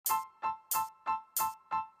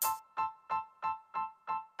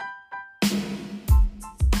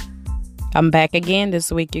I'm back again this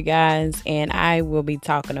week, you guys, and I will be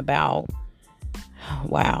talking about,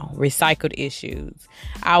 recycled issues.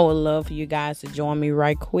 I would love for you guys to join me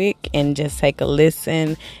right quick and just take a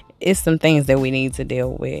listen. It's some things that we need to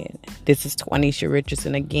deal with. This is Twanisha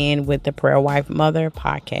Richardson again with the Prayer Wife Mother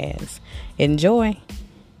podcast. Enjoy.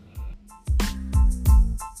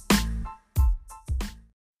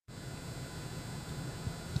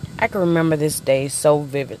 I can remember this day so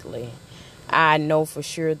vividly. I know for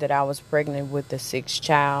sure that I was pregnant with the sixth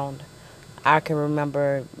child. I can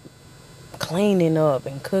remember cleaning up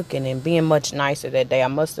and cooking and being much nicer that day. I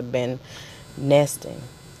must have been nesting.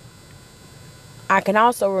 I can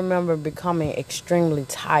also remember becoming extremely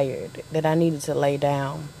tired, that I needed to lay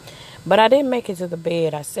down. But I didn't make it to the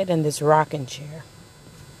bed. I sat in this rocking chair.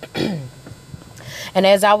 And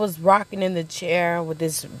as I was rocking in the chair with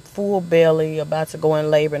this full belly, about to go in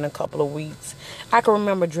labor in a couple of weeks, I can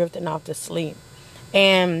remember drifting off to sleep.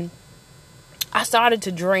 And I started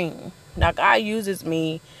to dream. Now, God uses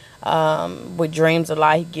me with dreams a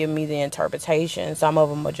lot. He gives me the interpretation. Some of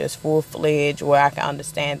them are just full-fledged where I can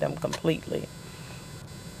understand them completely.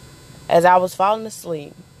 As I was falling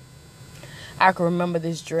asleep, I can remember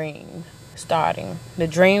this dream starting. The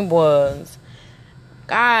dream was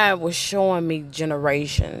God was showing me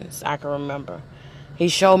generations. I can remember. He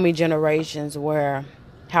showed me generations where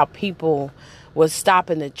how people was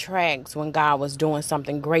stopping the tracks when God was doing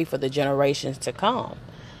something great for the generations to come.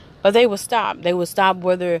 But they would stop. They would stop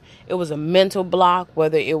whether it was a mental block,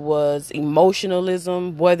 whether it was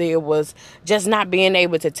emotionalism, whether it was just not being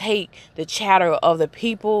able to take the chatter of the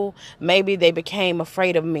people. Maybe they became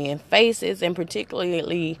afraid of men's faces. And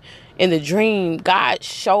particularly in the dream, God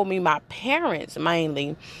showed me my parents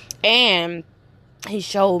mainly. And he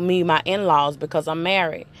showed me my in-laws because I'm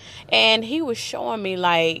married. And he was showing me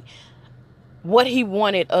like what he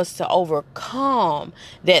wanted us to overcome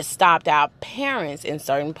that stopped our parents in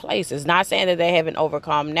certain places. Not saying that they haven't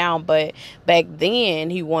overcome now, but back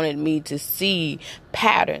then he wanted me to see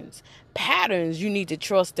patterns. Patterns, you need to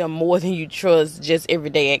trust them more than you trust just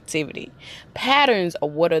everyday activity. Patterns are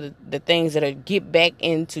what are the things that are get back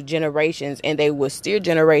into generations, and they will steer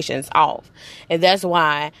generations off. And that's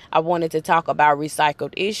why I wanted to talk about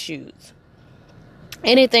recycled issues.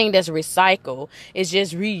 Anything that's recycled is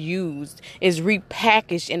just reused, is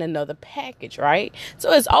repackaged in another package, right?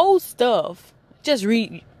 So it's old stuff, just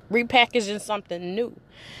repackaged in something new.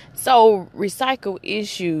 So recycled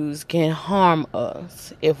issues can harm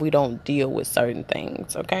us if we don't deal with certain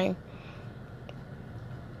things, okay?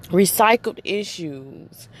 Recycled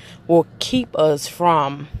issues will keep us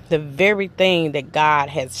from the very thing that God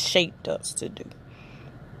has shaped us to do.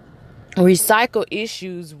 Recycle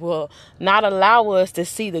issues will not allow us to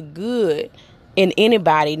see the good in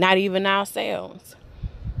anybody, not even ourselves.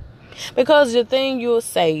 Because the thing you'll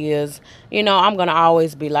say is, I'm going to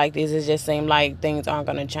always be like this. It just seems like things aren't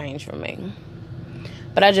going to change for me.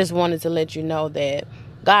 But I just wanted to let you know that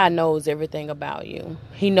God knows everything about you.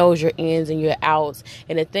 He knows your ins and your outs.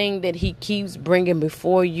 And the thing that he keeps bringing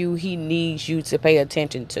before you, he needs you to pay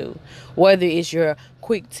attention to. Whether it's your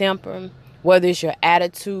quick temper, whether it's your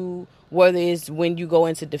attitude, whether it's when you go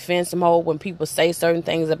into defense mode, when people say certain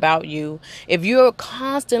things about you. If you're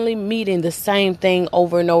constantly meeting the same thing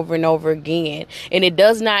over and over and over again, and it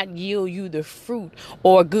does not yield you the fruit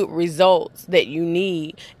or good results that you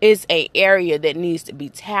need, it's an area that needs to be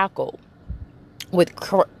tackled with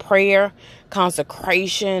prayer,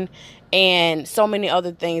 consecration, and so many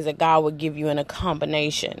other things that God will give you in a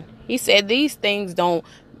combination. He said these things don't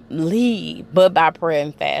lead but by prayer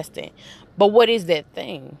and fasting. But what is that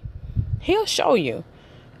thing? He'll show you,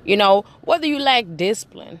 whether you lack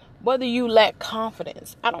discipline, whether you lack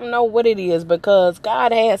confidence. I don't know what it is, because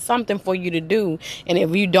God has something for you to do. And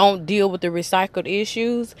if you don't deal with the recycled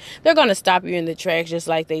issues, they're going to stop you in the tracks, just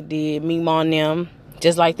like they did Mima and them,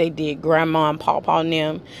 just like they did Grandma and Pawpaw and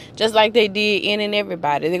them, just like they did any and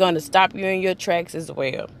everybody. They're going to stop you in your tracks as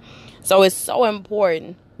well. So it's so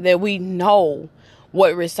important that we know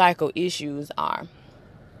what recycled issues are.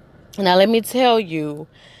 Now, let me tell you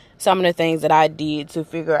some of the things that I did to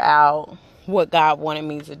figure out what God wanted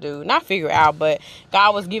me to do. Not figure out, but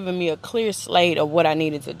God was giving me a clear slate of what I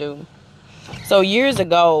needed to do. So years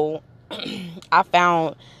ago, I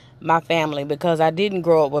found my family because I didn't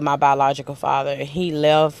grow up with my biological father. He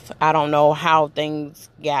left. I don't know how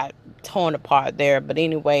things got torn apart there, but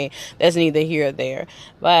anyway, that's neither here or there.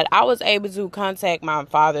 But I was able to contact my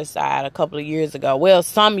father's side a couple of years ago. Well,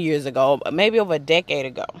 some years ago, maybe over a decade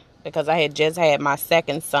ago, because I had just had my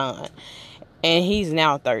second son, and he's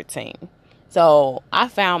now 13. So I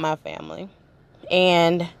found my family,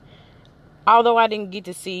 and although I didn't get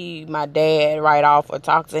to see my dad right off or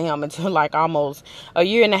talk to him until like almost a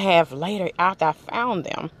year and a half later after I found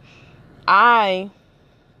them, I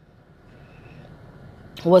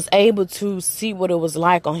was able to see what it was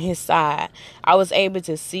like on his side. I was able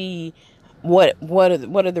to see what are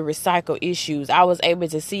the recycle issues. I was able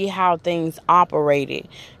to see how things operated.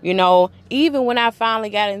 You know, even when I finally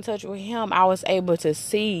got in touch with him, I was able to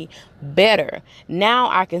see better. Now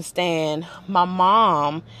I can stand my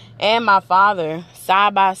mom and my father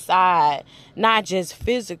side by side, not just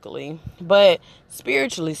physically, but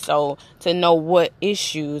spiritually, so to know what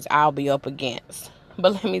issues I'll be up against.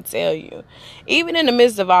 But let me tell you, even in the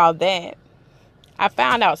midst of all that, I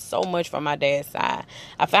found out so much from my dad's side.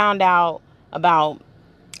 I found out about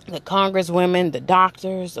the congresswomen, the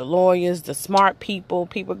doctors, the lawyers, the smart people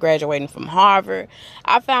graduating from Harvard.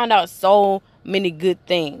 I found out so many good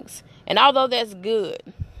things. And although that's good,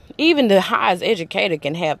 even the highest educated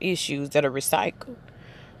can have issues that are recycled.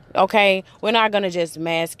 Okay? We're not going to just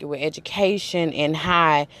mask it with education and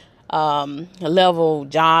high level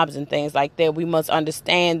jobs and things like that. We must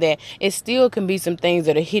understand that it still can be some things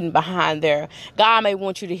that are hidden behind there. God may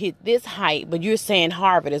want you to hit this height, but you're saying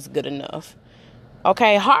Harvard is good enough.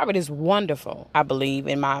 Okay, Harvard is wonderful, I believe,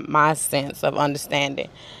 in my sense of understanding.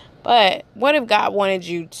 But what if God wanted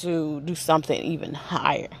you to do something even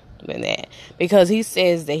higher than that? Because he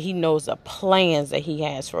says that he knows the plans that he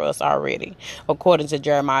has for us already, according to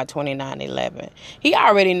Jeremiah 29:11. He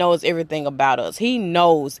already knows everything about us. He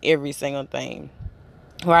knows every single thing,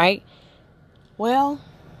 right? Well,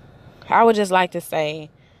 I would just like to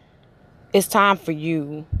say it's time for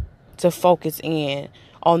you to focus in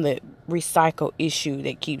on the recycle issue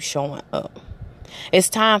that keeps showing up. It's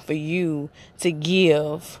time for you to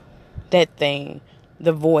give that thing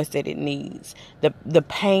the voice that it needs, the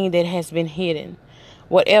pain that has been hidden,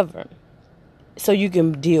 whatever, so you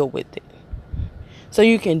can deal with it.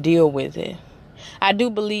 I do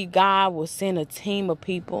believe God will send a team of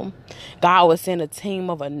people. God will send a team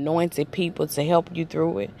of anointed people to help you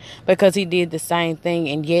through it, because he did the same thing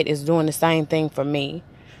and yet is doing the same thing for me.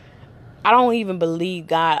 I don't even believe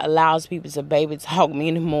God allows people to baby talk me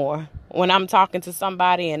anymore. When I'm talking to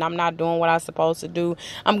somebody and I'm not doing what I'm supposed to do,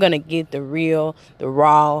 I'm going to get the real, the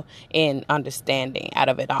raw, and understanding out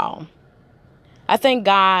of it all. I thank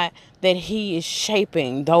God that he is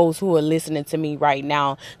shaping those who are listening to me right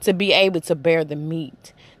now to be able to bear the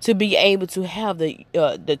meat, to be able to have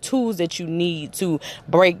the tools that you need to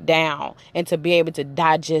break down and to be able to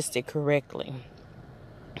digest it correctly.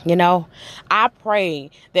 You know, I pray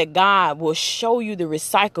that God will show you the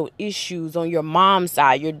recycled issues on your mom's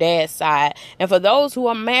side, your dad's side. And for those who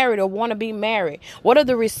are married or want to be married, what are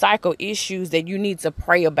the recycled issues that you need to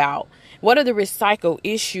pray about? What are the recycled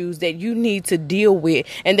issues that you need to deal with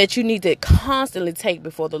and that you need to constantly take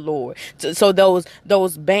before the Lord? So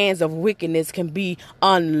those bands of wickedness can be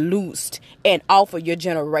unloosed and off of your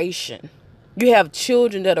generation. You have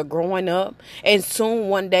children that are growing up, and soon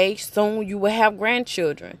you will have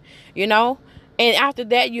grandchildren, you know, and after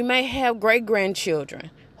that you may have great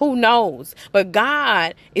grandchildren. Who knows? But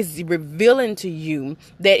God is revealing to you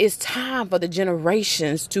that it's time for the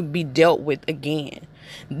generations to be dealt with again.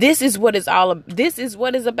 This is what it's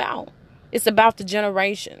about. It's about the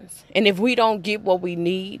generations. And if we don't get what we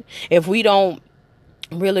need, if we don't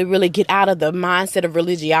really, really get out of the mindset of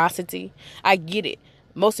religiosity, I get it.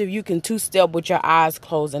 Most of you can two-step with your eyes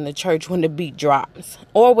closed in the church when the beat drops,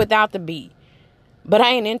 or without the beat. But I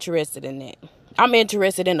ain't interested in that. I'm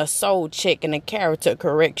interested in a soul check and a character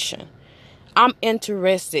correction. I'm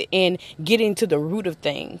interested in getting to the root of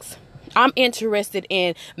things. I'm interested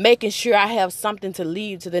in making sure I have something to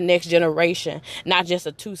leave to the next generation, not just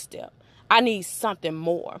a two-step. I need something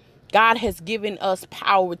more. God has given us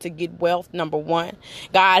power to get wealth, number one.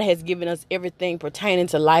 God has given us everything pertaining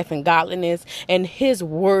to life and godliness. And his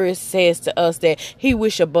word says to us that he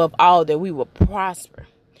wish above all that we will prosper,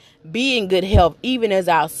 be in good health, even as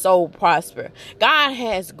our soul prosper. God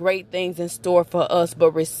has great things in store for us,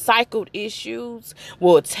 but recycled issues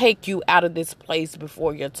will take you out of this place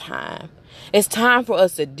before your time. It's time for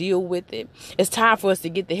us to deal with it. It's time for us to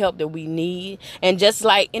get the help that we need. And just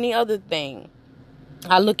like any other thing,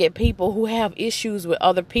 I look at people who have issues with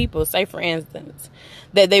other people, say for instance,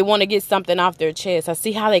 that they want to get something off their chest. I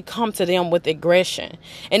see how they come to them with aggression.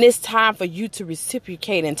 And it's time for you to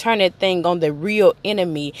reciprocate and turn that thing on the real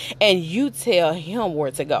enemy, and you tell him where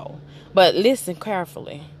to go. But listen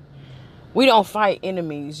carefully. We don't fight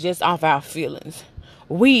enemies just off our feelings.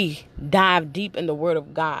 We dive deep in the word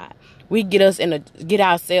of God. We get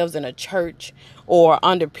ourselves in a church or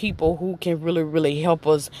under people who can really, really help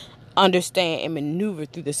us understand and maneuver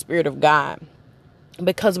through the Spirit of God.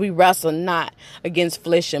 because we wrestle not against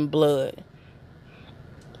flesh and blood.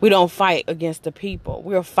 We don't fight against the people.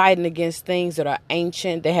 We are fighting against things that are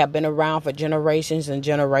ancient, that have been around for generations and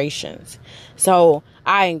generations. So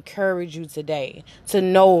I encourage you today to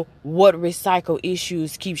know what recycle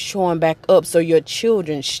issues keep showing back up, so your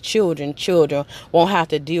children won't have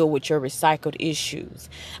to deal with your recycled issues.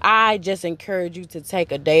 I just encourage you to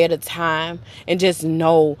take a day at a time and just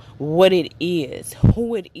know what it is,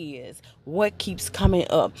 who it is, what keeps coming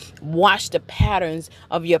up. Watch the patterns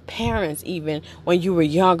of your parents, even when you were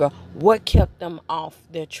younger. What kept them off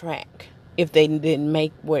their track if they didn't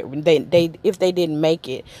make if they didn't make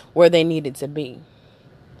it where they needed to be?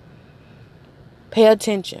 Pay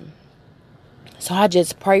attention. So I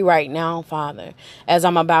just pray right now, Father, as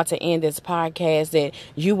I'm about to end this podcast, that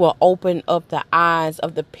you will open up the eyes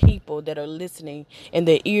of the people that are listening and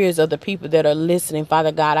the ears of the people that are listening,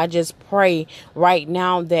 Father God. I just pray right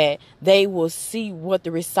now that they will see what the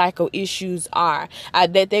recycle issues are,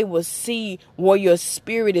 that they will see where your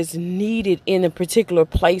spirit is needed in the particular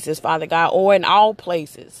places, Father God, or in all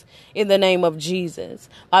places, in the name of Jesus.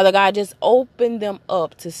 Father God, just open them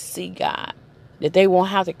up to see, God, that they won't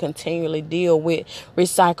have to continually deal with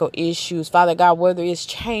recycle issues. Father God, whether it's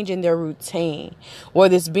changing their routine,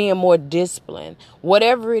 whether it's being more disciplined,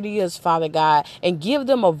 whatever it is, Father God, and give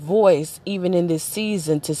them a voice even in this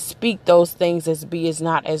season to speak those things as be as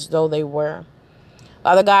not as though they were.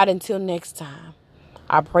 Father God, until next time,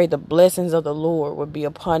 I pray the blessings of the Lord would be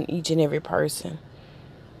upon each and every person.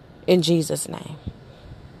 In Jesus' name,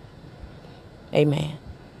 amen.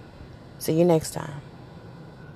 See you next time.